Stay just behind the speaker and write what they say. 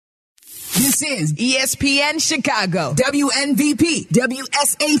This is ESPN Chicago, WNVP,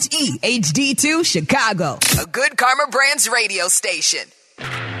 WSHE, HD2 Chicago, a Good Karma Brands radio station.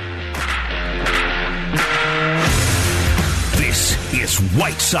 This is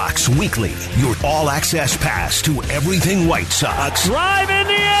White Sox Weekly, your all-access pass to everything White Sox. Drive in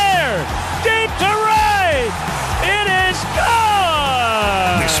the air, deep to right, it is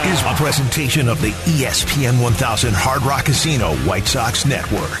gone! This is a presentation of the ESPN 1000 Hard Rock Casino White Sox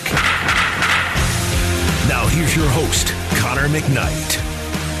Network. Now here's your host, Connor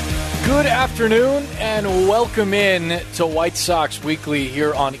McKnight. Good afternoon and welcome in to White Sox Weekly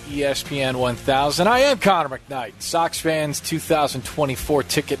here on ESPN 1000. I am Connor McKnight. Sox fans, 2024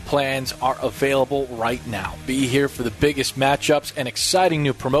 ticket plans are available right now. Be here for the biggest matchups and exciting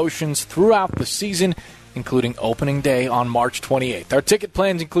new promotions throughout the season, including opening day on March 28th. Our ticket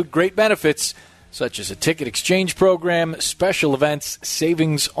plans include great benefits such as a ticket exchange program, special events,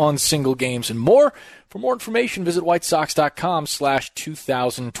 savings on single games, and more. For more information, visit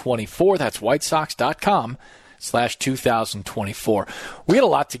whitesox.com/2024. That's whitesox.com/2024. We had a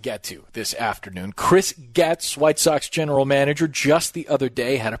lot to get to this afternoon. Chris Getz, White Sox general manager, just the other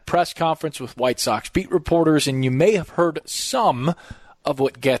day had a press conference with White Sox beat reporters, and you may have heard some of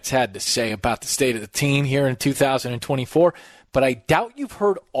what Getz had to say about the state of the team here in 2024, but I doubt you've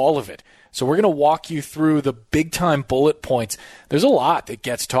heard all of it. So we're going to walk you through the big-time bullet points. There's a lot that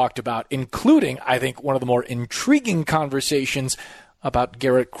gets talked about, including, I think, one of the more intriguing conversations about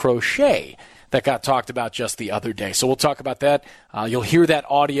Garrett Crochet that got talked about just the other day. So we'll talk about that. You'll hear that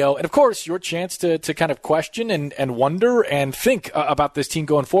audio. And, of course, your chance to kind of question and wonder and think about this team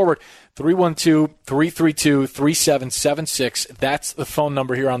going forward. 312-332-3776. That's the phone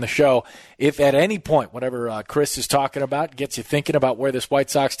number here on the show. If at any point, whatever Chris is talking about gets you thinking about where this White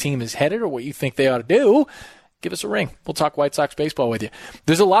Sox team is headed or what you think they ought to do, give us a ring. We'll talk White Sox baseball with you.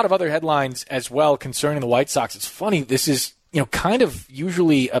 There's a lot of other headlines as well concerning the White Sox. It's funny. This is kind of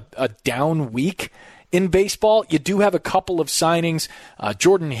usually a down week in baseball. You do have a couple of signings.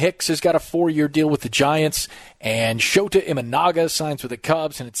 Jordan Hicks has got a 4-year deal with the Giants, and Shota Imanaga signs with the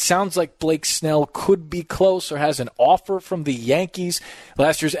Cubs, and it sounds like Blake Snell could be close or has an offer from the Yankees,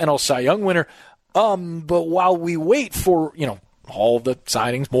 last year's NL Cy Young winner. But while we wait for, all the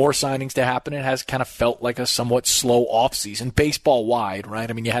signings, more signings to happen, it has kind of felt like a somewhat slow offseason, baseball-wide, right?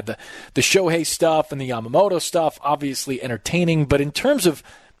 I mean, you had the Shohei stuff and the Yamamoto stuff, obviously entertaining, but in terms of,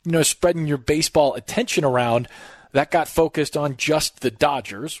 spreading your baseball attention around, that got focused on just the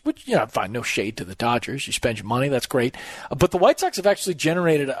Dodgers, which, fine, no shade to the Dodgers. You spend your money, that's great. But the White Sox have actually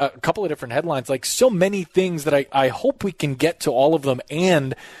generated a couple of different headlines, like so many things that I hope we can get to all of them,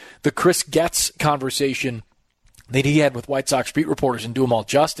 and the Chris Getz conversation that he had with White Sox beat reporters and do them all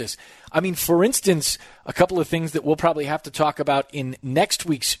justice. I mean, for instance, a couple of things that we'll probably have to talk about in next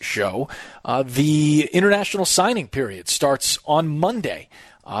week's show. The international signing period starts on Monday.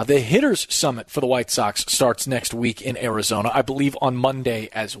 The Hitters Summit for the White Sox starts next week in Arizona, I believe on Monday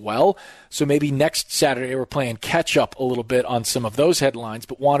as well. So maybe next Saturday we're playing catch-up a little bit on some of those headlines,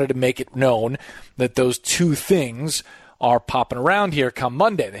 but wanted to make it known that those two things are popping around here come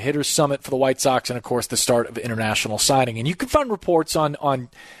Monday, the Hitters Summit for the White Sox, and, of course, the start of international signing. And you can find reports on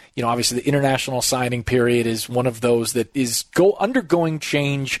obviously the international signing period is one of those that is undergoing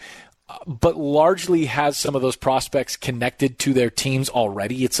change, but largely has some of those prospects connected to their teams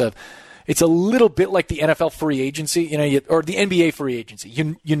already. It's a little bit like the NFL free agency, or the NBA free agency.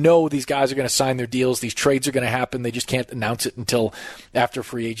 These guys are going to sign their deals. These trades are going to happen. They just can't announce it until after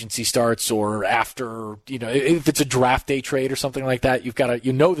free agency starts or after, if it's a draft day trade or something like that, you've got to,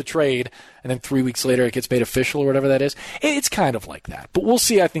 the trade, and then 3 weeks later it gets made official or whatever that is. It's kind of like that. But we'll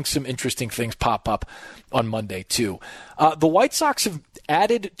see, I think, some interesting things pop up on Monday, too. The White Sox have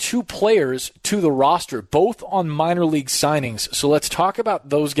added 2 players to the roster, both on minor league signings. So let's talk about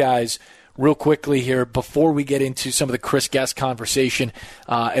those guys real quickly here before we get into some of the Chris Getz conversation,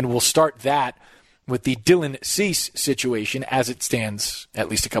 and we'll start that with the Dylan Cease situation as it stands at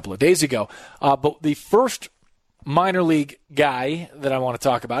least a couple of days ago. But the first minor league guy that I want to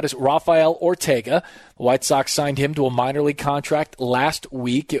talk about is Rafael Ortega. The White Sox signed him to a minor league contract last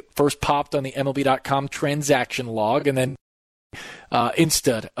week. It first popped on the MLB.com transaction log and then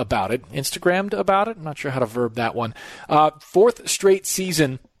Instagrammed about it. I'm not sure how to verb that one. 4th straight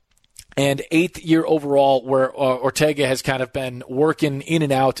season and 8th year overall where Ortega has kind of been working in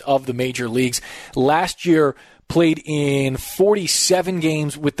and out of the major leagues. Last year played in 47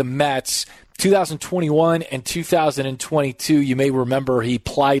 games with the Mets. 2021 and 2022, you may remember he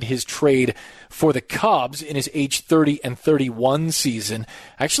plied his trade for the Cubs in his age 30 and 31 season.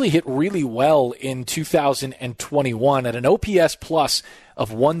 Actually hit really well in 2021 at an OPS plus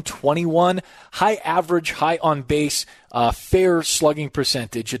of 121. High average, high on base, fair slugging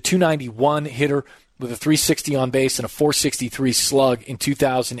percentage, a 291 hitter with a 360 on base and a 463 slug in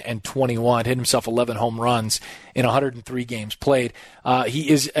 2021. Hit himself 11 home runs in 103 games played. He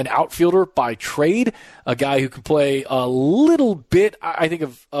is an outfielder by trade, a guy who can play a little bit, I think,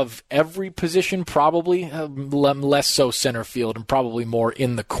 of every position, probably less so center field and probably more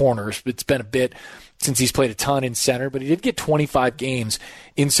in the corners. It's been a bit since he's played a ton in center, but he did get 25 games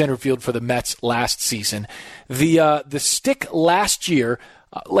in center field for the Mets last season. The stick last year,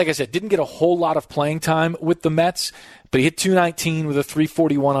 like I said, didn't get a whole lot of playing time with the Mets, but he hit 219 with a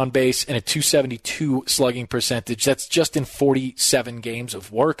 341 on base and a 272 slugging percentage. That's just in 47 games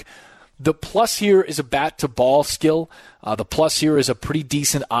of work. The plus here is a bat-to-ball skill. The plus here is a pretty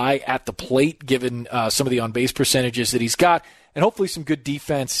decent eye at the plate, given some of the on-base percentages that he's got, and hopefully some good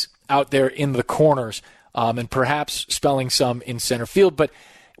defense out there in the corners, and perhaps spelling some in center field. But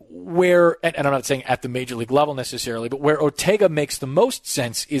where, and I'm not saying at the major league level necessarily, but where Ortega makes the most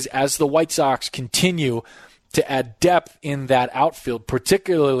sense is as the White Sox continue to add depth in that outfield,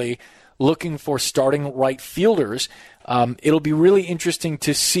 particularly looking for starting right fielders. It'll be really interesting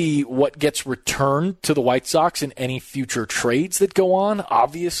to see what gets returned to the White Sox in any future trades that go on,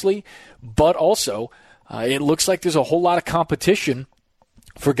 obviously, but also it looks like there's a whole lot of competition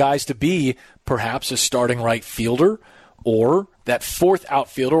for guys to be perhaps a starting right fielder or that fourth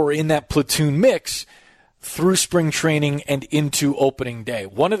outfielder or in that platoon mix through spring training and into opening day.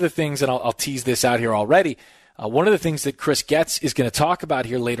 One of the things, and I'll tease this out here already, one of the things that Chris Getz is going to talk about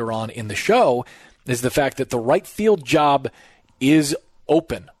here later on in the show is the fact that the right field job is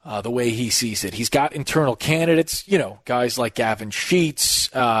open the way he sees it. He's got internal candidates, guys like Gavin Sheets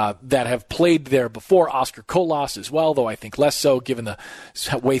that have played there before, Oscar Colas as well, though I think less so given the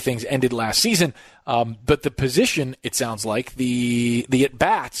way things ended last season. But the position, it sounds like, the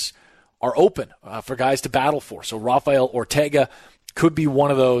at-bats are open for guys to battle for. So Rafael Ortega could be one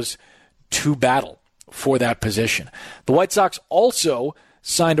of those to battle for that position. The White Sox also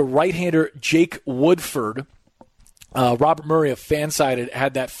signed a right-hander, Jake Woodford. Robert Murray of Fansided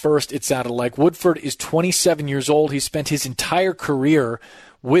had that first, it sounded like. Woodford is 27 years old. He spent his entire career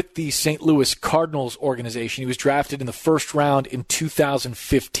with the St. Louis Cardinals organization. He was drafted in the first round in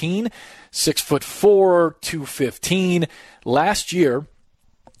 2015, 6'4", 215. Last year,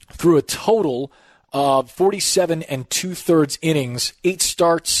 threw a total of 47 2/3 innings, 8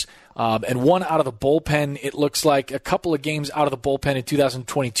 starts, and 1 out of the bullpen. It looks like a couple of games out of the bullpen in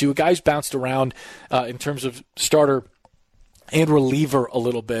 2022. Guys bounced around in terms of starter and reliever a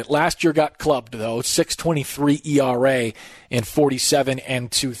little bit. Last year got clubbed, though, 6.23 ERA in 47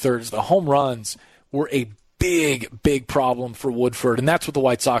 2/3. The home runs were a big problem for Woodford, and that's what the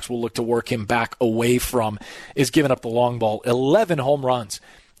White Sox will look to work him back away from, is giving up the long ball. 11 home runs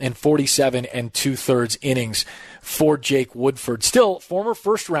in 47 2/3 innings for Jake Woodford. Still, former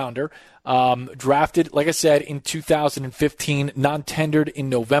first-rounder, drafted, like I said, in 2015, non-tendered in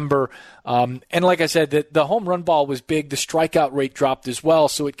November. And like I said, the home run ball was big. The strikeout rate dropped as well.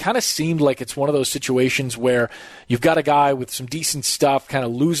 So it kind of seemed like it's one of those situations where you've got a guy with some decent stuff, kind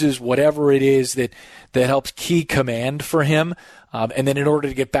of loses whatever it is that helps key command for him. And then in order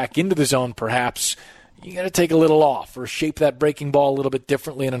to get back into the zone, perhaps you got to take a little off or shape that breaking ball a little bit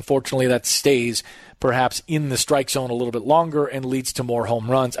differently, and unfortunately that stays perhaps in the strike zone a little bit longer and leads to more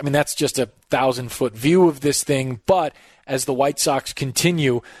home runs. I mean, that's just a 1,000-foot view of this thing, but as the White Sox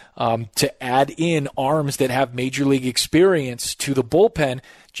continue to add in arms that have major league experience to the bullpen,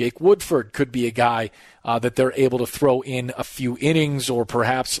 Jake Woodford could be a guy that they're able to throw in a few innings, or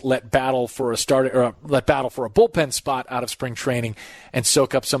perhaps let battle for a bullpen spot out of spring training and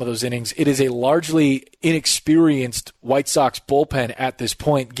soak up some of those innings. It is a largely inexperienced White Sox bullpen at this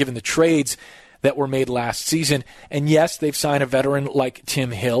point, given the trades that were made last season. And yes, they've signed a veteran like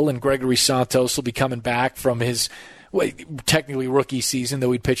Tim Hill, and Gregory Santos will be coming back from his technically rookie season,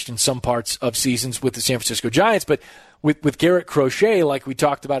 though he pitched in some parts of seasons with the San Francisco Giants. But with Garrett Crochet, like we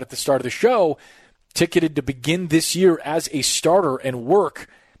talked about at the start of the show, ticketed to begin this year as a starter and work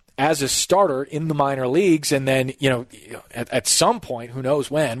as a starter in the minor leagues. And then, at some point, who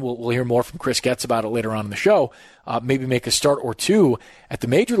knows when, we'll hear more from Chris Getz about it later on in the show, maybe make a start or two at the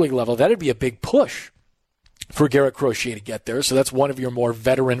major league level. That'd be a big push for Garrett Crochet to get there. So that's one of your more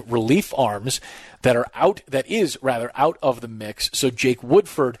veteran relief arms that is out of the mix. So Jake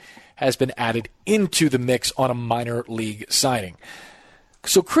Woodford has been added into the mix on a minor league signing.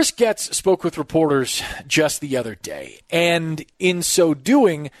 So Chris Getz spoke with reporters just the other day, and in so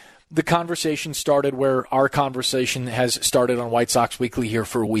doing, the conversation started where our conversation has started on White Sox Weekly here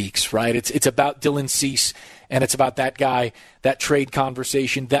for weeks, right? It's about Dylan Cease and it's about that guy, that trade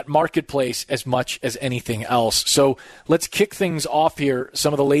conversation, that marketplace as much as anything else. So let's kick things off here.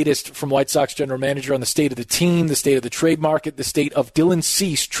 Some of the latest from White Sox general manager on the state of the team, the state of the trade market, the state of Dylan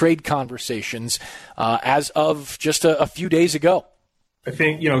Cease trade conversations as of just a few days ago. I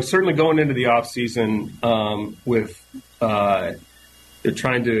think, certainly going into the offseason with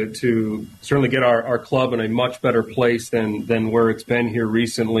trying to certainly get our club in a much better place than where it's been here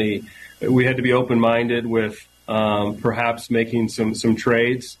recently. We had to be open-minded with perhaps making some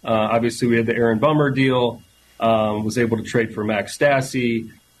trades. Obviously, we had the Aaron Bummer deal, was able to trade for Max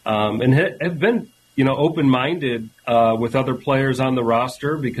Stassi, and have been, open-minded with other players on the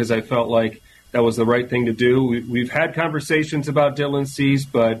roster because I felt like that was the right thing to do. We've had conversations about Dylan Cease,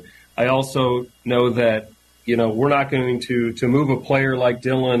 but I also know that, we're not going to move a player like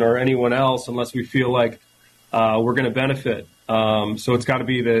Dylan or anyone else unless we feel like we're going to benefit. So it's got to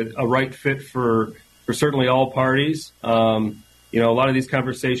be a right fit for certainly all parties. A lot of these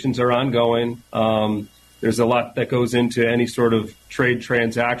conversations are ongoing. There's a lot that goes into any sort of trade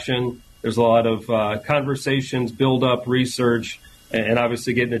transaction. There's a lot of conversations, build up, research, and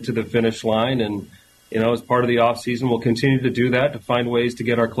obviously getting it to the finish line. And, as part of the offseason, we'll continue to do that to find ways to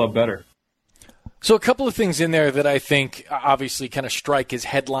get our club better. So a couple of things in there that I think obviously kind of strike as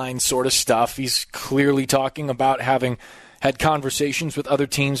headline sort of stuff. He's clearly talking about having had conversations with other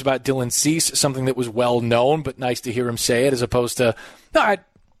teams about Dylan Cease, something that was well known, but nice to hear him say it as opposed to, no, I'd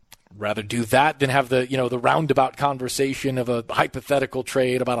rather do that than have the roundabout conversation of a hypothetical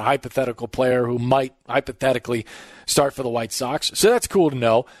trade about a hypothetical player who might hypothetically start for the White Sox. So that's cool to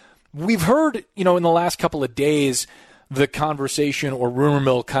know. We've heard, in the last couple of days, the conversation or rumor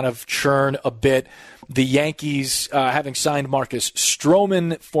mill kind of churn a bit. The Yankees having signed Marcus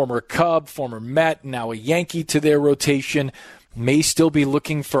Stroman, former Cub, former Met, now a Yankee to their rotation, may still be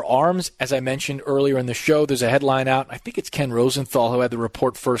looking for arms. As I mentioned earlier in the show, there's a headline out. I think it's Ken Rosenthal who had the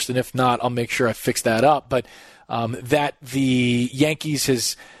report first, and if not, I'll make sure I fix that up. But that the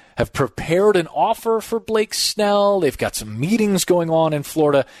Yankees have prepared an offer for Blake Snell. They've got some meetings going on in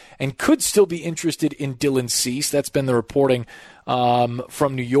Florida and could still be interested in Dylan Cease. That's been the reporting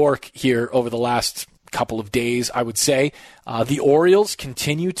from New York here over the last couple of days, I would say. The Orioles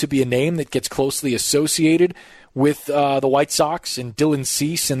continue to be a name that gets closely associated with the White Sox and Dylan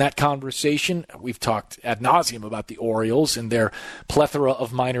Cease in that conversation. We've talked ad nauseum about the Orioles and their plethora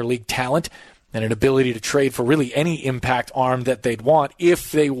of minor league talent and an ability to trade for really any impact arm that they'd want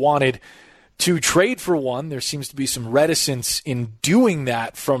if they wanted to trade for one. There seems to be some reticence in doing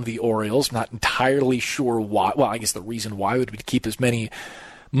that from the Orioles. Not entirely sure why. Well, I guess the reason why would be to keep as many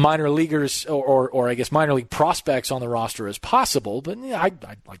minor leaguers or I guess minor league prospects on the roster as possible. But I'd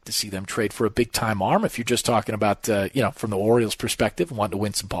like to see them trade for a big-time arm if you're just talking about, from the Orioles' perspective, wanting to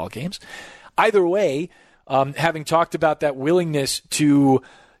win some ball games. Either way, having talked about that willingness to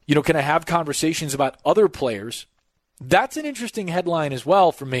kind of have conversations about other players, that's an interesting headline as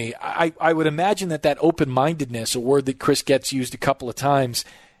well for me. I would imagine that open-mindedness, a word that Chris Getz used a couple of times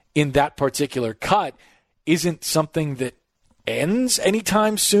in that particular cut, isn't something that ends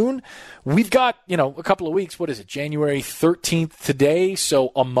anytime soon. We've got, a couple of weeks. What is it? January 13th today.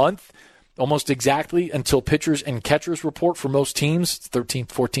 So a month, almost exactly, until pitchers and catchers report for most teams. 13th,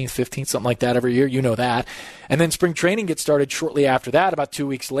 14th, 15th, something like that every year. You know that. And then spring training gets started shortly after that, about 2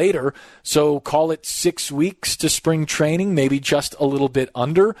 weeks later. So call it 6 weeks to spring training, maybe just a little bit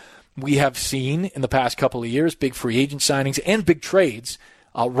under. We have seen in the past couple of years big free agent signings and big trades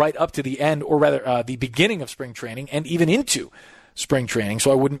right up to the end, or rather the beginning of spring training and even into spring training. So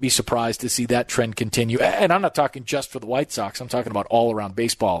I wouldn't be surprised to see that trend continue. And I'm not talking just for the White Sox. I'm talking about all around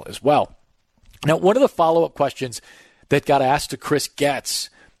baseball as well. Now, one of the follow-up questions that got asked to Chris Getz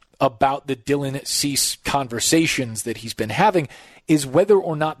about the Dylan Cease conversations that he's been having is whether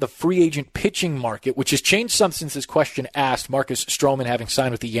or not the free agent pitching market, which has changed some since this question asked, Marcus Stroman having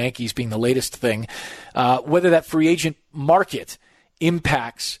signed with the Yankees being the latest thing, whether that free agent market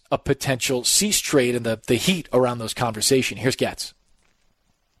impacts a potential Cease trade and the heat around those conversations. Here's Getz.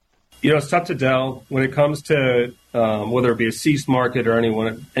 It's tough to tell when it comes to whether it be a Cease market or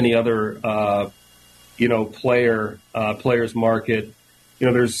any other players market.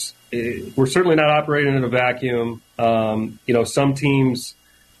 We're certainly not operating in a vacuum. Some teams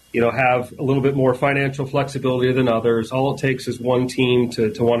have a little bit more financial flexibility than others. All it takes is one team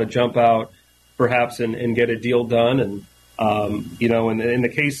to want to jump out perhaps and get a deal done. And in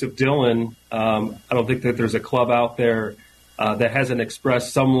the case of Dylan, I don't think that there's a club out there that hasn't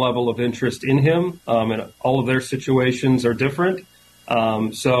expressed some level of interest in him, and all of their situations are different.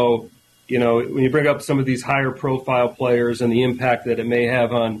 So, when you bring up some of these higher profile players and the impact that it may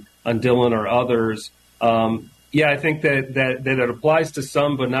have on Dylan or others, I think that it applies to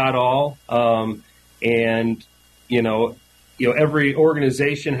some, but not all. And every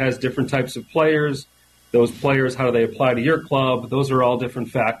organization has different types of players. Those players, how do they apply to your club? Those are all different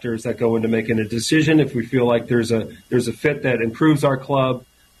factors that go into making a decision. If we feel like there's a fit that improves our club,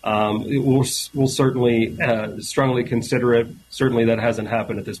 we'll certainly strongly consider it. Certainly that hasn't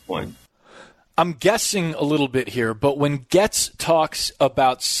happened at this point. I'm guessing a little bit here, but when Getz talks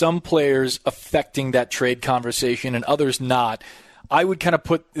about some players affecting that trade conversation and others not, I would kind of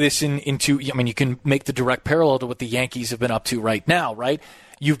put this into, you can make the direct parallel to what the Yankees have been up to right now, right?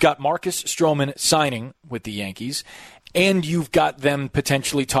 You've got Marcus Stroman signing with the Yankees, and you've got them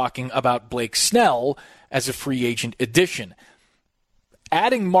potentially talking about Blake Snell as a free agent addition.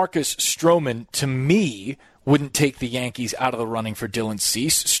 Adding Marcus Stroman, to me, wouldn't take the Yankees out of the running for Dylan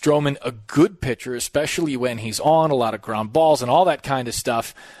Cease. Stroman, a good pitcher, especially when he's on, a lot of ground balls and all that kind of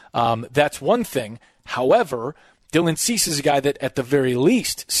stuff. That's one thing. However, Dylan Cease is a guy that, at the very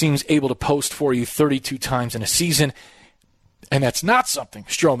least, seems able to post for you 32 times in a season. And that's not something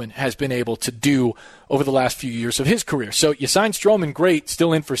Stroman has been able to do over the last few years of his career. So you sign Stroman, great,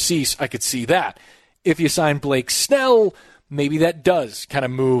 still in for Cease, I could see that. If you sign Blake Snell, maybe that does kind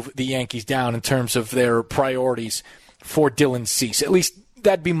of move the Yankees down in terms of their priorities for Dylan Cease. At least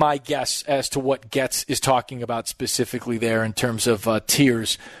that'd be my guess as to what Getz is talking about specifically there in terms of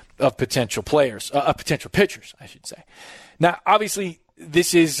tiers of potential players, potential pitchers, I should say. Now, obviously,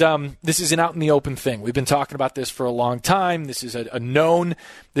 this is an out in the open thing. We've been talking about this for a long time. This is a known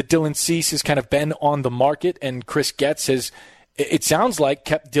that Dylan Cease has kind of been on the market, and Chris Getz has, it sounds like,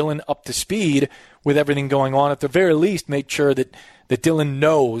 kept Dylan up to speed with everything going on. At the very least, made sure that Dylan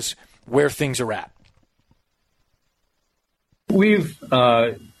knows where things are at. We've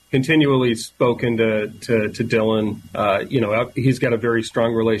continually spoken to Dylan. He's got a very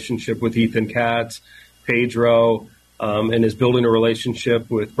strong relationship with Ethan Katz, Pedro, and is building a relationship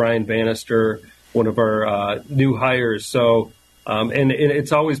with Brian Bannister, one of our new hires. So, and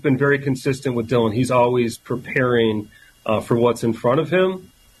it's always been very consistent with Dylan. He's always preparing for what's in front of him.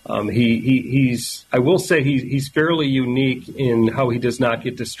 He's I will say he's fairly unique in how he does not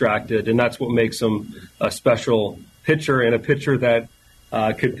get distracted, and that's what makes him a special pitcher and a pitcher that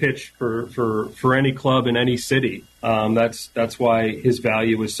could pitch for any club in any city. That's why his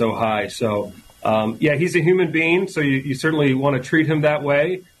value is so high. So, he's a human being, so you certainly want to treat him that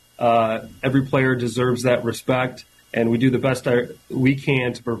way. Every player deserves that respect, and we do the best we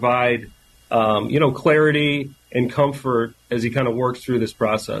can to provide, clarity and comfort as he kind of works through this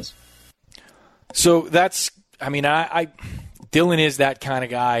process. So Dylan is that kind of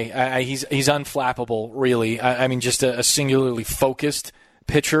guy. He's unflappable, really. Just a singularly focused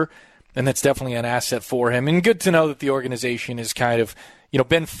pitcher, and that's definitely an asset for him. And good to know that the organization is kind of,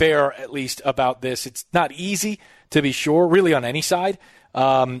 been fair, at least, about this. It's not easy, to be sure, really on any side.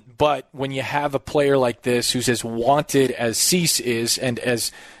 But when you have a player like this who's as wanted as Cease is, and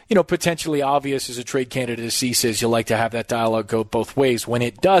as potentially obvious as a trade candidate as Cease is, you like to have that dialogue go both ways. When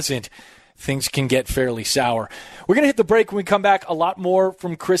it doesn't, things can get fairly sour. We're going to hit the break. When we come back, a lot more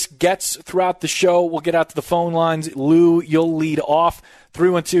from Chris Getz throughout the show. We'll get out to the phone lines. Lou, you'll lead off.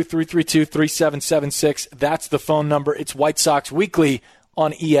 312-332-3776. That's the phone number. It's White Sox Weekly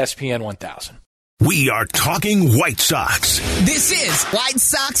on ESPN 1000. We are talking White Sox. This is White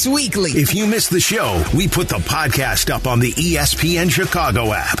Sox Weekly. If you missed the show, we put the podcast up on the ESPN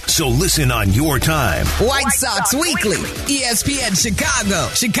Chicago app. So listen on your time. White Sox Weekly. ESPN Chicago.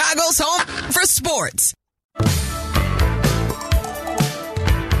 Chicago's home for sports.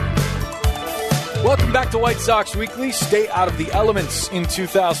 Welcome back to White Sox Weekly. Stay out of the elements in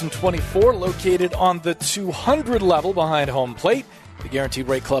 2024. Located on the 200 level behind home plate. The Guaranteed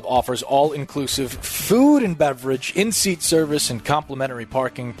Rate Club offers all-inclusive food and beverage, in-seat service, and complimentary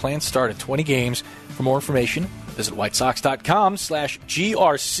parking. Plans start at 20 games. For more information, visit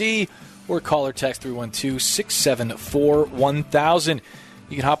whitesox.com/GRC or call or text 312-674-1000.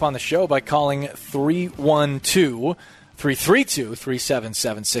 You can hop on the show by calling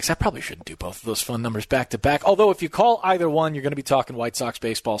 312-332-3776. I probably shouldn't do both of those phone numbers back-to-back. Although if you call either one, you're going to be talking White Sox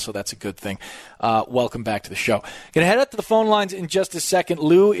baseball, so that's a good thing. Welcome back to the show. Going to head up to the phone lines in just a second.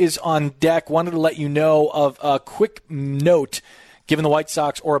 Lou is on deck. Wanted to let you know of a quick note given the White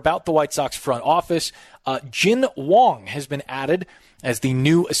Sox, or about the White Sox front office. Jin Wong has been added as the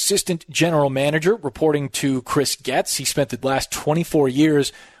new assistant general manager, reporting to Chris Getz. He spent the last 24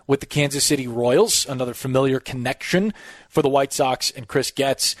 years with the Kansas City Royals, another familiar connection for the White Sox and Chris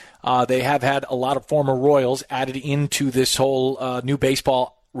Getz. They have had a lot of former Royals added into this whole new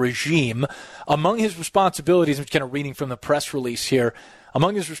baseball regime. Among his responsibilities, I'm kind of reading from the press release here,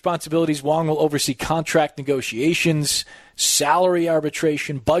 Among his responsibilities, Wong will oversee contract negotiations, salary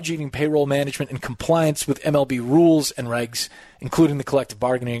arbitration, budgeting, payroll management, and compliance with MLB rules and regs, including the collective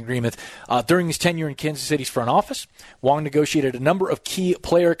bargaining agreement. During his tenure in Kansas City's front office, Wong negotiated a number of key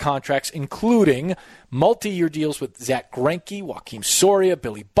player contracts, including multi-year deals with Zach Greinke, Joakim Soria,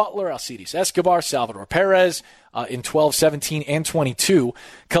 Billy Butler, Alcides Escobar, Salvador Perez in 12, 17, and 22,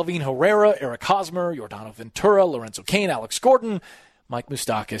 Kelvin Herrera, Eric Hosmer, Yordano Ventura, Lorenzo Cain, Alex Gordon, Mike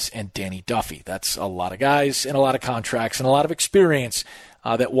Moustakas, and Danny Duffy. That's a lot of guys and a lot of contracts and a lot of experience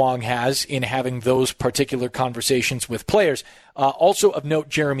that Wong has in having those particular conversations with players. Also of note,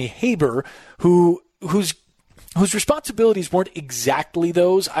 Jeremy Haber, whose responsibilities weren't exactly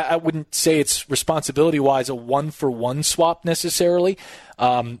those. I wouldn't say it's responsibility-wise a one-for-one swap necessarily,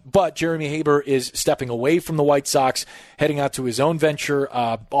 but Jeremy Haber is stepping away from the White Sox, heading out to his own venture.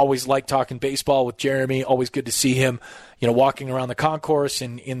 Always like talking baseball with Jeremy. Always good to see him, walking around the concourse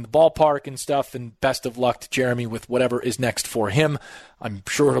and in the ballpark and stuff, and best of luck to Jeremy with whatever is next for him. I'm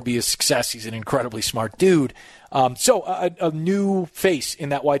sure it'll be a success. He's an incredibly smart dude. So a new face in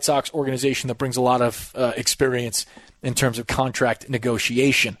that White Sox organization that brings a lot of experience in terms of contract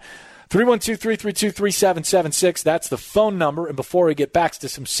negotiation. 312-332-3776, that's the phone number. And before we get back to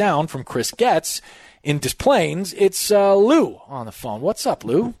some sound from Chris Getz in Des Plaines, it's Lou on the phone. What's up,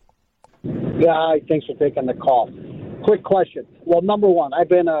 Lou? Yeah, thanks for taking the call. Quick question. Well, number one, I've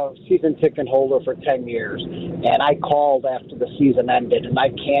been a season ticket holder for 10 years, and I called after the season ended, and I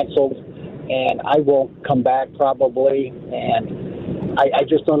canceled, and I won't come back probably, and I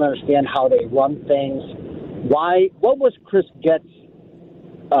just don't understand how they run things. What was Chris Getz'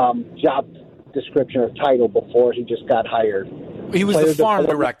 job description or title before he just got hired? He was the farm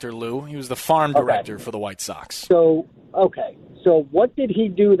director, Lou. He was the farm director for the White Sox. So what did he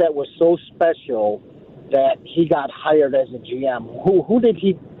do that was so special that he got hired as a GM? Who did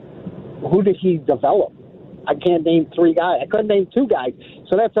he develop? I can't name three guys. I couldn't name two guys.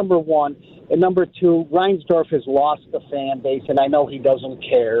 So that's number one. And number two, Reinsdorf has lost the fan base, and I know he doesn't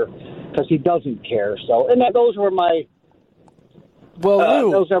care because he doesn't care. So, and those were my. Well,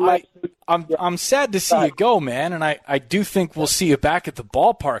 Lou, those are my. I'm sad to see you go, man, and I do think we'll see you back at the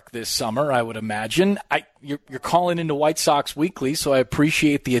ballpark this summer, I would imagine. You're calling into White Sox Weekly, so I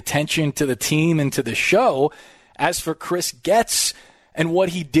appreciate the attention to the team and to the show. As for Chris Getz and what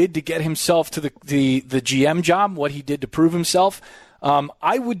he did to get himself to the GM job, what he did to prove himself,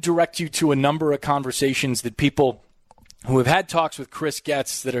 I would direct you to a number of conversations that people who have had talks with Chris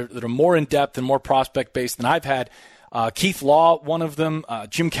Getz that are more in-depth and more prospect-based than I've had. Keith Law, one of them,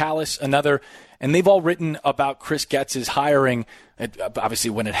 Jim Callis, another, and they've all written about Chris Getz's hiring, obviously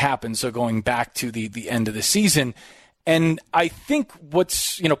when it happened, so going back to the end of the season. And I think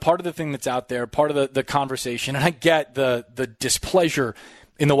what's, part of the thing that's out there, part of the conversation, and I get the displeasure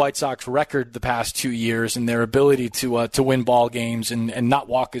in the White Sox record the past 2 years and their ability to win ball games and not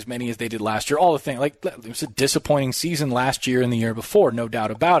walk as many as they did last year, all the things. Like, it was a disappointing season last year and the year before, no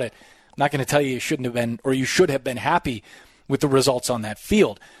doubt about it. I'm not going to tell you shouldn't have been, or you should have been happy with the results on that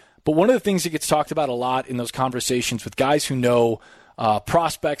field. But one of the things that gets talked about a lot in those conversations with guys who know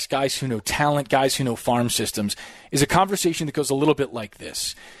prospects, guys who know talent, guys who know farm systems, is a conversation that goes a little bit like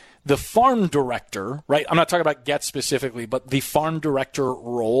this. The farm director, right? I'm not talking about Getz specifically, but the farm director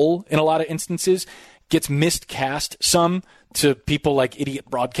role in a lot of instances gets miscast some to people like idiot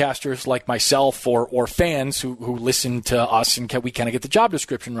broadcasters like myself or fans who listen to us and we kind of get the job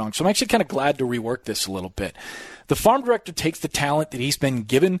description wrong. So I'm actually kind of glad to rework this a little bit. The farm director takes the talent that he's been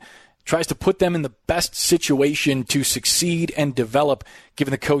given, tries to put them in the best situation to succeed and develop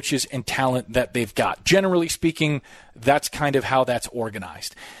given the coaches and talent that they've got. Generally speaking, that's kind of how that's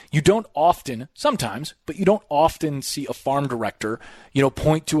organized. You don't often, sometimes, but you don't often see a farm director,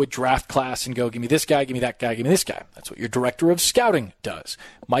 point to a draft class and go, give me this guy, give me that guy, give me this guy. That's what your director of scouting does.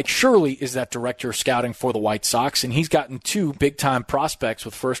 Mike Shirley is that director of scouting for the White Sox, and he's gotten two big-time prospects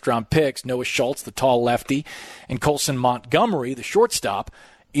with first-round picks, Noah Schultz, the tall lefty, and Colson Montgomery, the shortstop,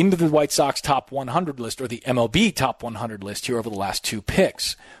 into the White Sox top 100 list or the MLB top 100 list here over the last two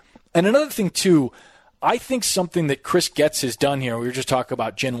picks. And another thing, too, I think something that Chris Getz has done here, we were just talking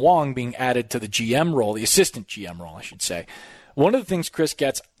about Jin Wong being added to the GM role, the assistant GM role, I should say. One of the things Chris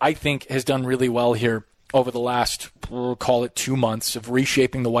Getz, I think, has done really well here over the last, we'll call it 2 months of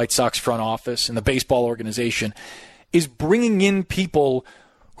reshaping the White Sox front office and the baseball organization is bringing in people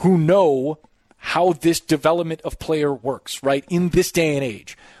who know how this development of player works, right, in this day and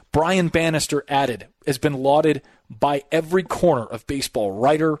age. Brian Bannister added has been lauded by every corner of baseball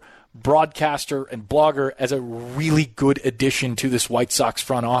writer, broadcaster, and blogger as a really good addition to this White Sox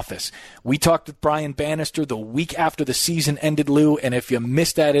front office. We talked with Brian Bannister the week after the season ended, Lou, and if you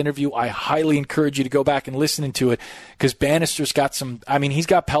missed that interview, I highly encourage you to go back and listen to it, because Bannister's got he's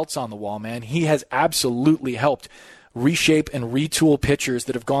got pelts on the wall, man. He has absolutely helped reshape and retool pitchers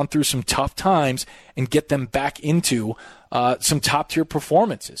that have gone through some tough times and get them back into some top-tier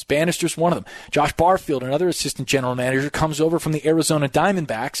performances. Bannister's one of them. Josh Barfield, another assistant general manager, comes over from the Arizona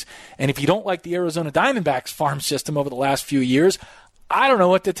Diamondbacks, and if you don't like the Arizona Diamondbacks farm system over the last few years, I don't know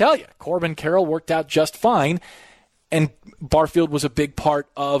what to tell you. Corbin Carroll worked out just fine, and Barfield was a big part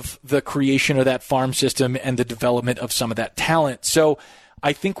of the creation of that farm system and the development of some of that talent. So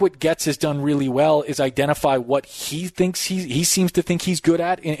I think what Getz has done really well is identify what he thinks he seems to think he's good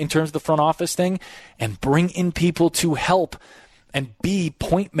at in terms of the front office thing, and bring in people to help and be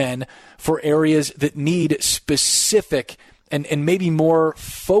point men for areas that need specific and maybe more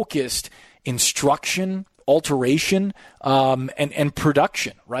focused instruction, alteration, and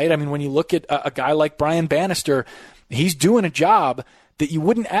production, right? I mean, when you look at a guy like Brian Bannister, he's doing a job that you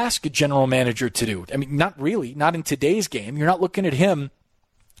wouldn't ask a general manager to do. I mean, not really, not in today's game. You're not looking at him,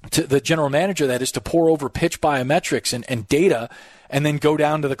 to the general manager, that is, to pour over pitch biometrics and data and then go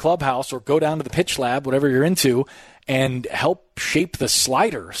down to the clubhouse or go down to the pitch lab, whatever you're into, and help shape the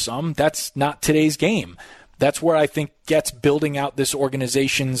slider some. That's not today's game. That's where I think Getz building out this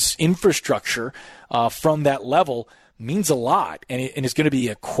organization's infrastructure from that level means a lot, and it's going to be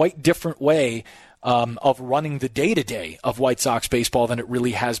a quite different way of running the day-to-day of White Sox baseball than it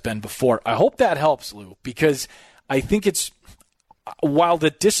really has been before. I hope that helps, Lou, because I think it's, while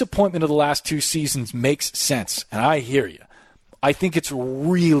the disappointment of the last two seasons makes sense, and I hear you, I think it's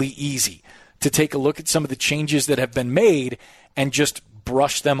really easy to take a look at some of the changes that have been made and just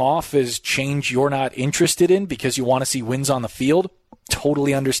brush them off as change you're not interested in because you want to see wins on the field.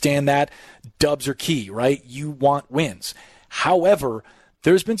 Totally understand that. Dubs are key, right? You want wins. However,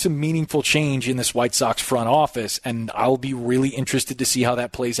 there's been some meaningful change in this White Sox front office, and I'll be really interested to see how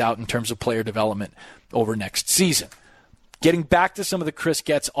that plays out in terms of player development over next season. Getting back to some of the Chris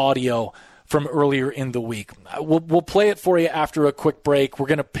Getz audio from earlier in the week. We'll play it for you after a quick break. We're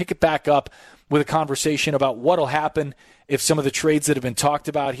going to pick it back up with a conversation about what will happen if some of the trades that have been talked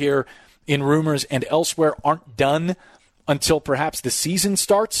about here in rumors and elsewhere aren't done until perhaps the season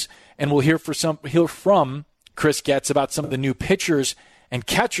starts. And we'll hear from Chris Getz about some of the new pitchers and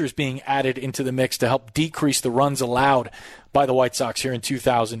catchers being added into the mix to help decrease the runs allowed by the White Sox here in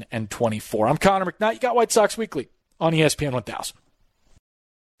 2024. I'm Connor McKnight. You got White Sox Weekly on ESPN 1000.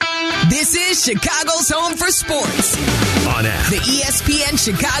 This is Chicago's home for sports. On app. The ESPN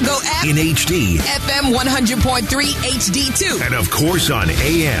Chicago app. In HD. FM 100.3 HD2. And of course on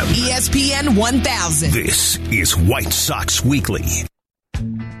AM. ESPN 1000. This is White Sox Weekly.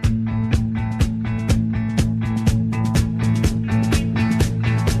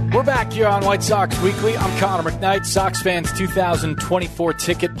 We're back here on White Sox Weekly. I'm Connor McKnight. Sox fans, 2024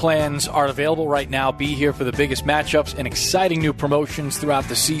 ticket plans are available right now. Be here for the biggest matchups and exciting new promotions throughout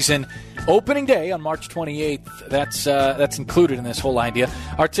the season. Opening day on March 28th, that's included in this whole idea.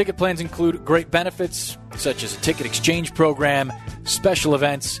 Our ticket plans include great benefits, such as a ticket exchange program, special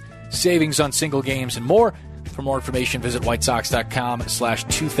events, savings on single games, and more. For more information, visit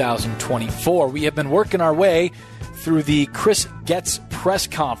whitesox.com/2024. We have been working our way through the Chris Getz press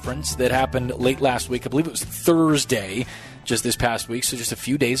conference that happened late last week. I believe it was Thursday, just this past week, so just a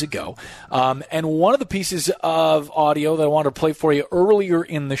few days ago. And one of the pieces of audio that I wanted to play for you earlier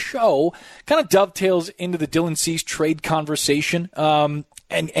in the show kind of dovetails into the Dylan Cease trade conversation,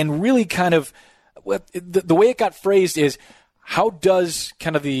 and really kind of the way it got phrased is, how does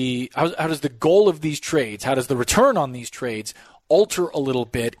the goal of these trades, how does the return on these trades alter a little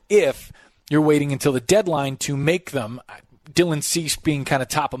bit if you're waiting until the deadline to make them, Dylan Cease being kind of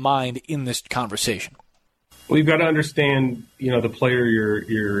top of mind in this conversation? Well, you've got to understand, the player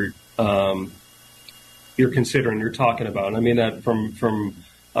you're considering, you're talking about. I mean that from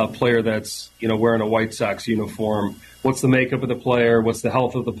a player that's wearing a White Sox uniform. What's the makeup of the player? What's the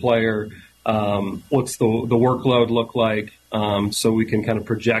health of the player? What's the workload look like? So we can kind of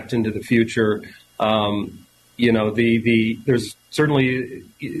project into the future. There's certainly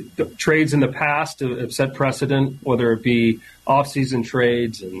trades in the past have set precedent, whether it be off-season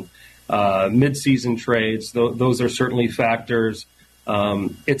trades and mid-season trades. Those are certainly factors.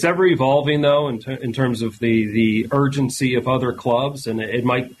 It's ever evolving, though, in terms of the urgency of other clubs, and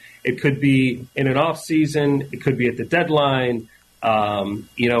it could be in an off-season, it could be at the deadline.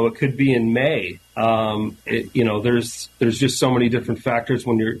 It could be in May. There's just so many different factors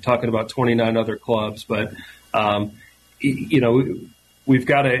when you're talking about 29 other clubs. But, we've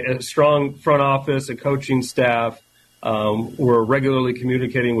got a strong front office, a coaching staff. We're regularly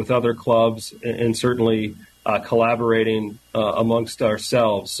communicating with other clubs and certainly collaborating amongst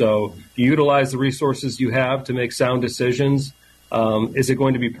ourselves. So you utilize the resources you have to make sound decisions. Is it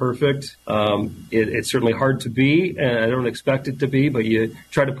going to be perfect? It's certainly hard to be, and I don't expect it to be, but you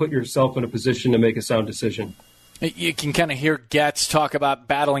try to put yourself in a position to make a sound decision. You can kind of hear Getz talk about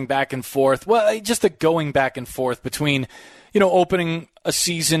battling back and forth. Well, just the going back and forth between, opening a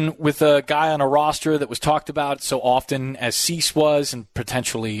season with a guy on a roster that was talked about so often as Cease was, and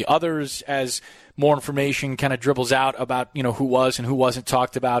potentially others, as more information kind of dribbles out about, who was and who wasn't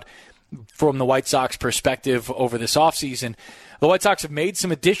talked about from the White Sox perspective over this offseason. The White Sox have made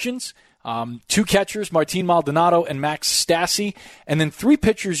some additions. 2 catchers, Martin Maldonado and Max Stassi, and then 3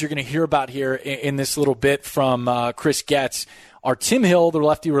 pitchers you're going to hear about here in this little bit from Chris Getz are Tim Hill, the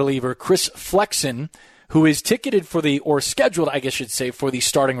lefty reliever, Chris Flexen, who is ticketed for scheduled, I guess I should say, for the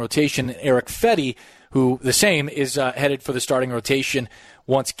starting rotation, and Eric Fetty, who the same is headed for the starting rotation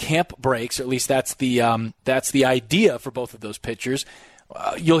once camp breaks, or at least that's the idea for both of those pitchers.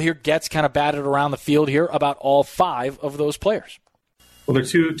 You'll hear Getz kind of batted around the field here about all 5 of those players. Well, there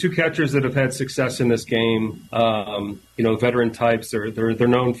are two catchers that have had success in this game. Veteran types. They're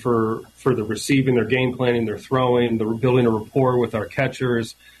known for the receiving, their game planning, their throwing, they're building a rapport with our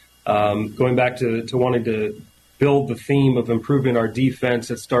catchers. Going back to wanting to build the theme of improving our defense,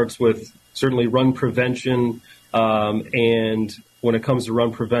 it starts with certainly run prevention. And when it comes to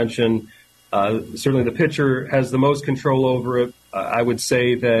run prevention, certainly the pitcher has the most control over it. I would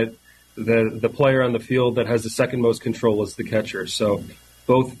say that the player on the field that has the second most control is the catcher. So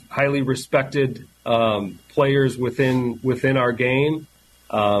both highly respected players within our game.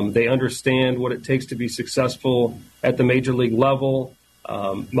 They understand what it takes to be successful at the major league level.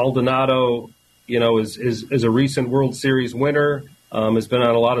 Maldonado, is a recent World Series winner, has been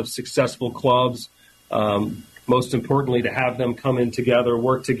on a lot of successful clubs. Most importantly, to have them come in together,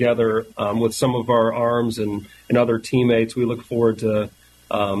 work together with some of our arms and other teammates. We look forward to,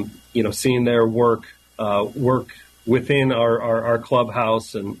 seeing their work within our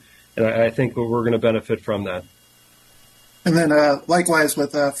clubhouse, and I think we're going to benefit from that. And then likewise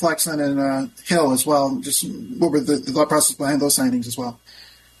with Flexen and Hill as well, just what were the thought process behind those signings as well?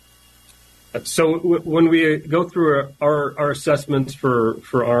 So when we go through our assessments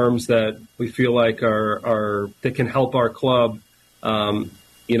for arms that we feel like are that can help our club,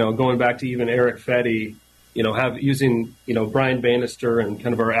 going back to even Eric Fetty, using Brian Bannister and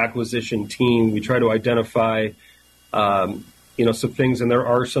kind of our acquisition team, we try to identify some things in their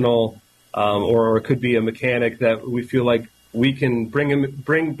arsenal, or it could be a mechanic that we feel like we can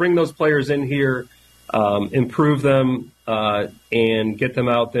bring those players in here, improve them, and get them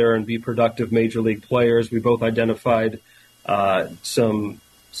out there and be productive major league players. We both identified some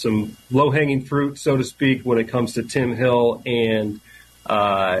low-hanging fruit, so to speak, when it comes to Tim Hill and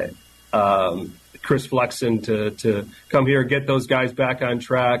Chris Flexen to come here, get those guys back on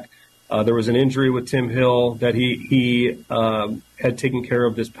track. There was an injury with Tim Hill that he had taken care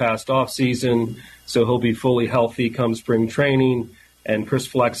of this past offseason, so he'll be fully healthy come spring training. And Chris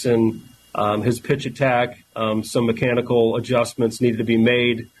Flexen, his pitch attack, some mechanical adjustments needed to be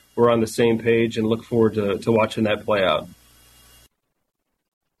made. We're on the same page and look forward to watching that play out.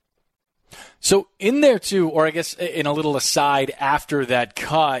 So in there too, or I guess in a little aside after that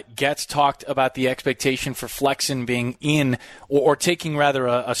cut, Getz talked about the expectation for Flexen being in or taking rather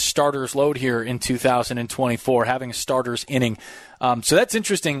a starter's load here in 2024, having a starter's inning. So that's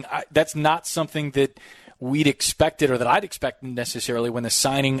interesting. That's not something that we'd expected or that I'd expected necessarily when the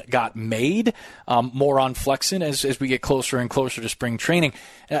signing got made. More on Flexen as we get closer and closer to spring training.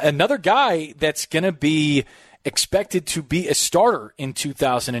 Another guy that's going to be expected to be a starter in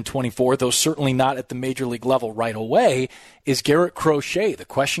 2024, though certainly not at the major league level right away, is Garrett Crochet. The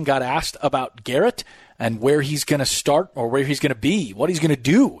question got asked about Garrett and where he's going to start or where he's going to be, what he's going to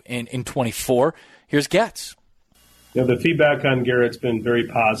do in 24. Here's Getz. The feedback on Garrett's been very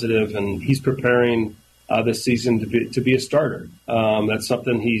positive, and he's preparing this season to be a starter. That's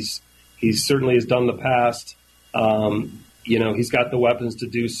something he's certainly has done in the past. He's got the weapons to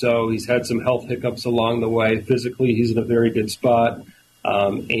do so. He's had some health hiccups along the way. Physically, he's in a very good spot.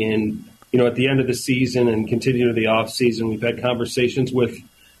 And at the end of the season and continue to the off season, we've had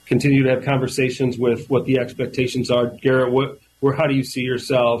continue to have conversations with what the expectations are. Garrett, how do you see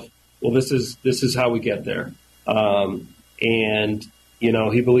yourself? Well, this is how we get there.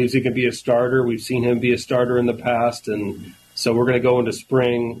 He believes he can be a starter. We've seen him be a starter in the past. And So we're going to go into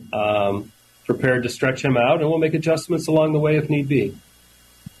spring prepared to stretch him out, and we'll make adjustments along the way if need be.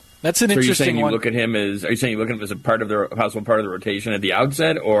 That's an interesting one. Are you saying you look at him as a part of the possible part of the rotation at the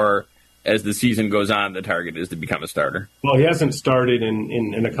outset, or as the season goes on, the target is to become a starter? Well, he hasn't started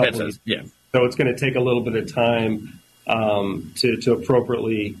in a couple of weeks. Yeah. So it's going to take a little bit of time to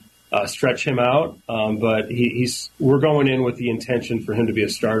appropriately stretch him out. But we're going in with the intention for him to be a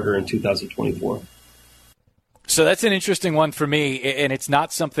starter in 2024. So that's an interesting one for me, and it's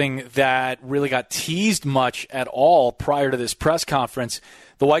not something that really got teased much at all prior to this press conference.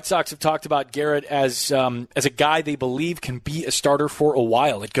 The White Sox have talked about Garrett as a guy they believe can be a starter for a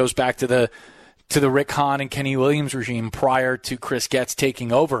while. It goes back to the Rick Hahn and Kenny Williams regime prior to Chris Getz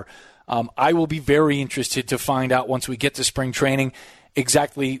taking over. I will be very interested to find out once we get to spring training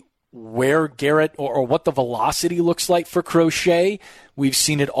exactly where Garrett or what the velocity looks like for Crochet. We've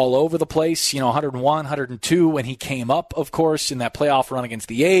seen it all over the place, 101, 102 when he came up, of course, in that playoff run against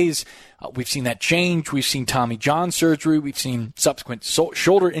the A's. We've seen that change. We've seen Tommy John surgery. We've seen subsequent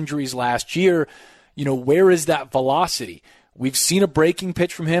shoulder injuries last year. Where is that velocity? We've seen a breaking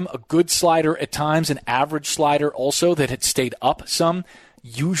pitch from him, a good slider at times, an average slider also that had stayed up some.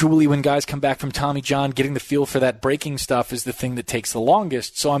 Usually when guys come back from Tommy John, getting the feel for that breaking stuff is the thing that takes the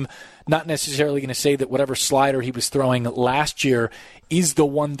longest. So I'm not necessarily going to say that whatever slider he was throwing last year is the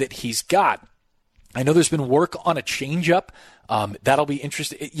one that he's got. I know there's been work on a changeup. That'll be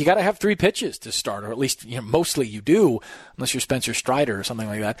interesting. You got to have 3 pitches to start, or at least mostly you do, unless you're Spencer Strider or something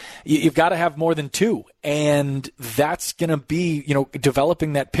like that. You've got to have more than 2, and that's going to be,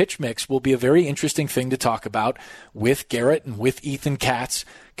 developing that pitch mix will be a very interesting thing to talk about with Garrett and with Ethan Katz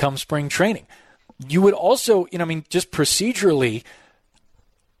come spring training. You would also, just procedurally,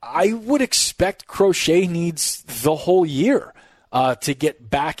 I would expect Crochet needs the whole year to get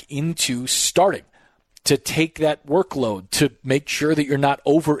back into starting, to take that workload, to make sure that you're not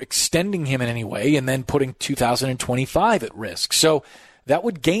overextending him in any way and then putting 2025 at risk. So that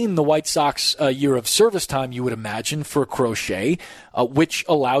would gain the White Sox a year of service time, you would imagine, for Crochet, which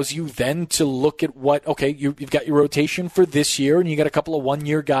allows you then to look at you've got your rotation for this year, and you got a couple of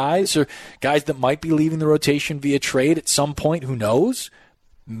one-year guys or guys that might be leaving the rotation via trade at some point. Who knows?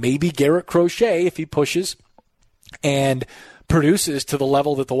 Maybe Garrett Crochet, if he pushes and produces to the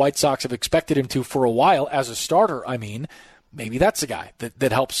level that the White Sox have expected him to for a while as a starter, maybe that's a guy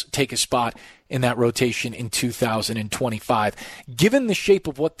that helps take a spot in that rotation in 2025. Given the shape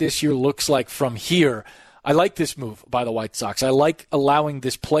of what this year looks like from here, I like this move by the White Sox. I like allowing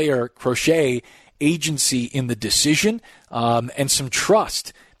this player, Crochet, agency in the decision and some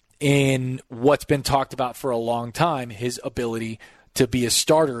trust in what's been talked about for a long time, his ability to be a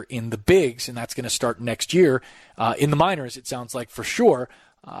starter in the bigs, and that's going to start next year. In the minors, it sounds like for sure.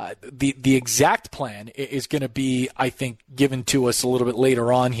 The exact plan is going to be, I think, given to us a little bit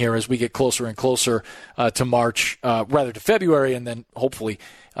later on here as we get closer and closer to March, rather to February, and then hopefully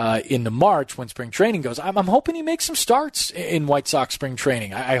into March when spring training goes. I'm hoping he makes some starts in White Sox spring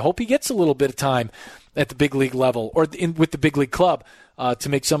training. I hope he gets a little bit of time at the big league level or with the big league club to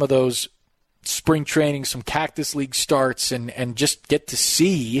make some of those spring training, some Cactus League starts, and just get to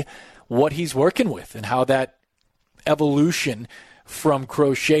see what he's working with and how that evolution from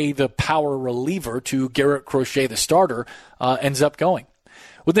Crochet, the power reliever, to Garrett Crochet, the starter, ends up going.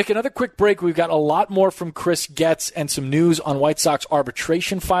 We'll take another quick break. We've got a lot more from Chris Getz and some news on White Sox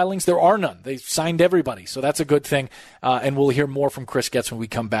arbitration filings. There are none. They've signed everybody, so that's a good thing. And we'll hear more from Chris Getz when we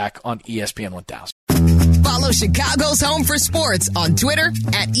come back on ESPN 1000. Follow Chicago's Home for Sports on Twitter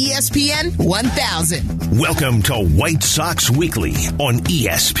at ESPN 1000. Welcome to White Sox Weekly on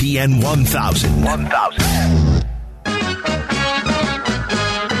ESPN 1000.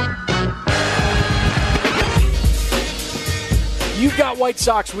 You've got White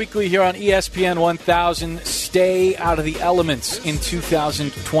Sox Weekly here on ESPN 1000. Stay out of the elements in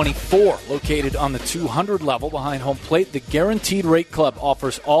 2024. Located on the 200 level behind home plate, the Guaranteed Rate Club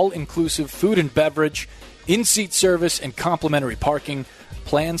offers all-inclusive food and beverage, in-seat service, and complimentary parking.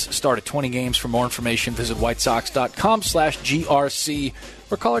 Plans start at 20 games. For more information, visit whitesox.com/GRC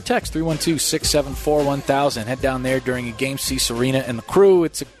or call or text 312-674-1000. Head down there during a game, see Serena and the crew.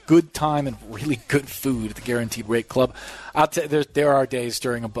 It's a good time and really good food at the Guaranteed Rate Club. There are days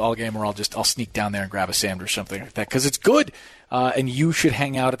during a ball game where I'll sneak down there and grab a sandwich or something like that because it's good. And you should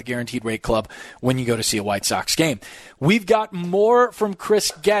hang out at the Guaranteed Rate Club when you go to see a White Sox game. We've got more from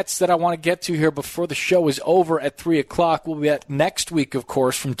Chris Getz that I want to get to here before the show is over at 3 o'clock. We'll be at next week, of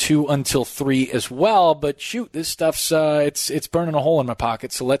course, from 2 until 3 as well. But shoot, this stuff's it's burning a hole in my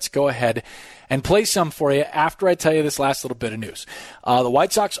pocket, so let's go ahead and play some for you after I tell you this last little bit of news. The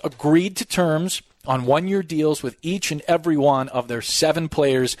White Sox agreed to terms on one-year deals with each and every one of their 7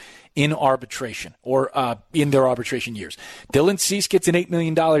 players in arbitration or in their arbitration years. Dylan Cease gets an $8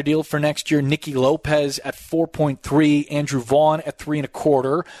 million deal for next year. Nicky Lopez at 4.3, Andrew Vaughn at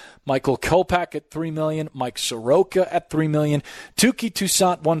 3.25, Michael Kopech at $3 million, Mike Soroka at $3 million, Tuki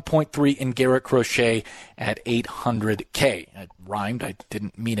Toussaint 1.3, and Garrett Crochet at $800K. It rhymed. I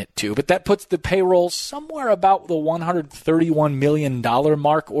didn't mean it to, but that puts the payroll somewhere about the $131 million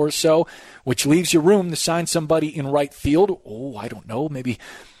mark or so, which leaves you room to sign somebody in right field. Oh, I don't know, maybe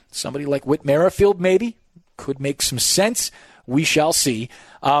somebody like Whit Merrifield maybe could make some sense. We shall see.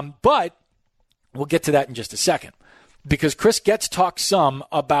 But we'll get to that in just a second, because Chris Getz talked some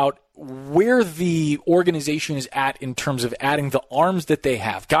about where the organization is at in terms of adding the arms that they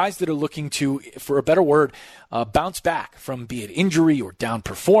have, guys that are looking to, for a better word, bounce back from be it injury or down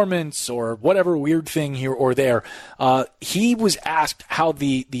performance or whatever weird thing here or there. He was asked how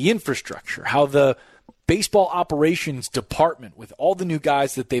the infrastructure, how the baseball operations department, with all the new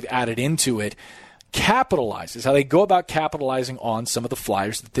guys that they've added into it, capitalizes, how they go about capitalizing on some of the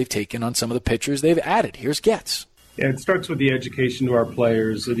flyers that they've taken on some of the pitchers they've added. Here's Getz. Yeah, it starts with the education to our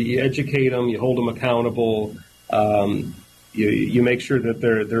players. You educate them, you hold them accountable, you make sure that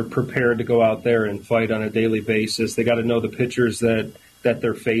they're prepared to go out there and fight on a daily basis. They got to know the pitchers that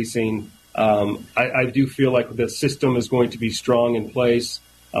they're facing. I do feel like the system is going to be strong in place.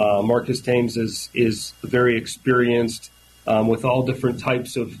 Marcus Thames is very experienced with all different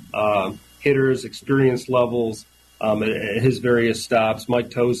types of hitters, experience levels at his various stops.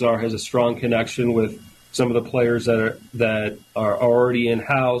 Mike Tozar has a strong connection with some of the players that are already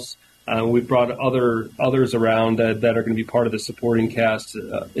in-house. We've brought others around that are going to be part of the supporting cast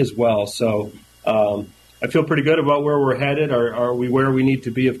as well. So I feel pretty good about where we're headed. Are we where we need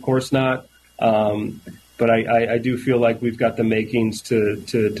to be? Of course not. But I do feel like we've got the makings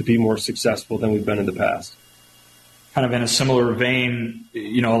to be more successful than we've been in the past. Kind of in a similar vein,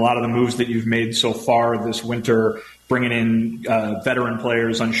 a lot of the moves that you've made so far this winter, bringing in veteran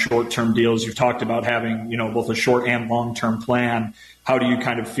players on short-term deals. You've talked about having, both a short and long-term plan. How do you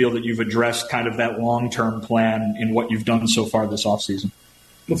kind of feel that you've addressed kind of that long-term plan in what you've done so far this offseason?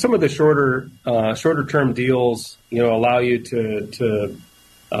 Well, some of the shorter-term deals, allow you to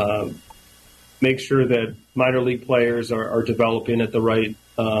make sure that minor league players are developing at the right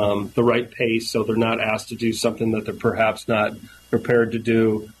pace, so they're not asked to do something that they're perhaps not prepared to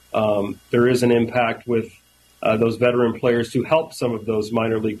do. There is an impact with those veteran players to help some of those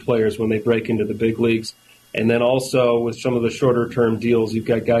minor league players when they break into the big leagues. And then also with some of the shorter-term deals, you've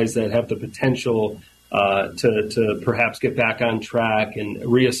got guys that have the potential to perhaps get back on track and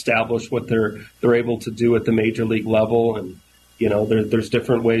reestablish what they're able to do at the major league level. And there's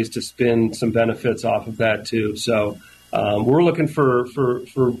different ways to spin some benefits off of that too. So we're looking for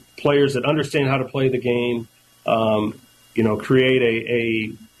players that understand how to play the game. Create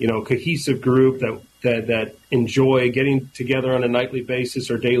a cohesive group that enjoy getting together on a nightly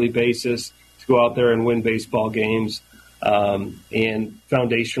basis or daily basis to go out there and win baseball games. And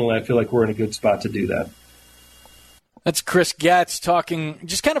foundationally, I feel like we're in a good spot to do that. That's Chris Getz talking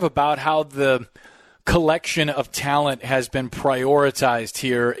just kind of about how the collection of talent has been prioritized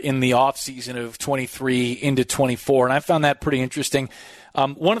here in the offseason of 23 into 24, and I found that pretty interesting.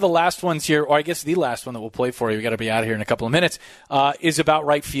 One of the last ones here, or I guess the last one that we'll play for you, we got to be out of here in a couple of minutes, is about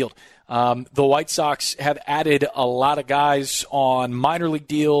right field. The White Sox have added a lot of guys on minor league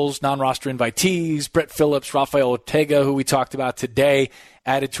deals, non-roster invitees. Brett Phillips, Rafael Ortega, who we talked about today,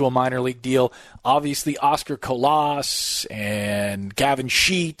 added to a minor league deal. Obviously, Oscar Colas and Gavin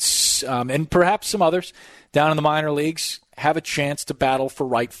Sheets and perhaps some others down in the minor leagues have a chance to battle for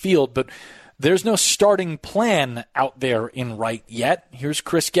right field. But there's no starting plan out there in right yet. Here's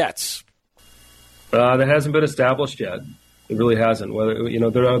Chris Getz. That hasn't been established yet. It really hasn't.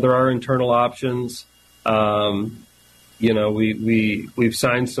 Whether there are internal options. We've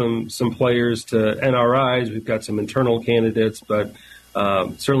signed some players to NRIs. We've got some internal candidates, but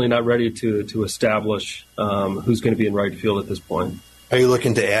certainly not ready to establish who's going to be in right field at this point. Are you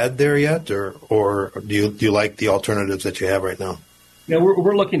looking to add there yet, or do you like the alternatives that you have right now? Yeah,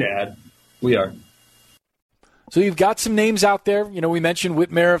 we're looking to add. We are. So you've got some names out there. We mentioned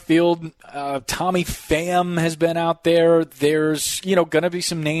Whit Merrifield. Tommy Pham has been out there. There's, going to be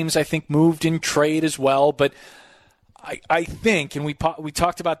some names, I think, moved in trade as well. But I think, and we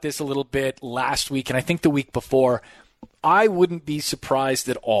talked about this a little bit last week, and I think the week before, I wouldn't be surprised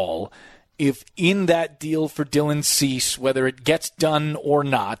at all if in that deal for Dylan Cease, whether it gets done or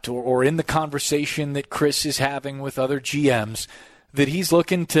not, or in the conversation that Chris is having with other GMs, that he's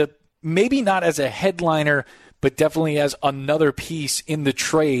looking to maybe not as a headliner but definitely as another piece in the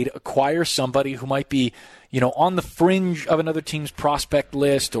trade, acquire somebody who might be, on the fringe of another team's prospect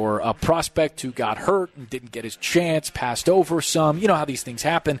list, or a prospect who got hurt and didn't get his chance, passed over some. You know how these things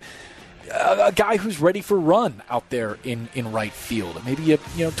happen. A guy who's ready for run out there in right field. Maybe a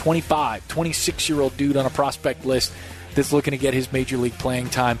 25, 26-year-old dude on a prospect list that's looking to get his major league playing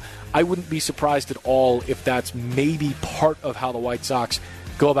time. I wouldn't be surprised at all if that's maybe part of how the White Sox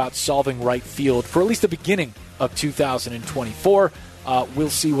go about solving right field for at least the beginning of 2024. We'll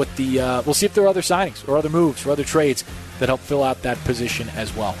see we'll see if there are other signings or other moves or other trades that help fill out that position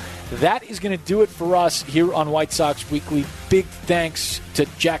as well. That is going to do it for us here on White Sox Weekly. Big thanks to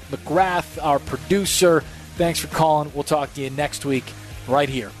Jack McGrath, our producer. Thanks for calling. We'll talk to you next week right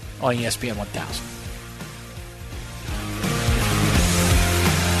here on ESPN 1000.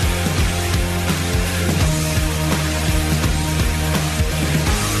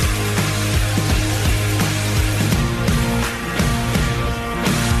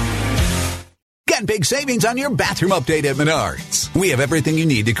 Big savings on your bathroom update at Menards. We have everything you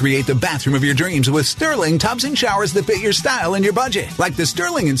need to create the bathroom of your dreams with Sterling tubs and showers that fit your style and your budget. Like the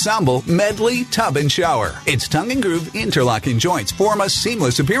Sterling Ensemble Medley Tub and Shower. Its tongue and groove interlocking joints form a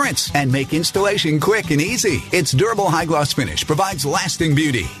seamless appearance and make installation quick and easy. Its durable high gloss finish provides lasting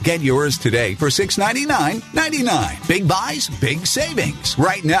beauty. Get yours today for $699.99. Big buys, big savings.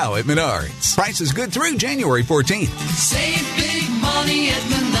 Right now at Menards. Price is good through January 14th. Save big money at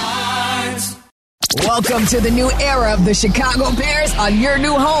Menards. Welcome to the new era of the Chicago Bears on your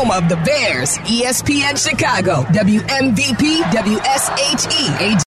new home of the Bears, ESPN Chicago, WMVP, WSHE,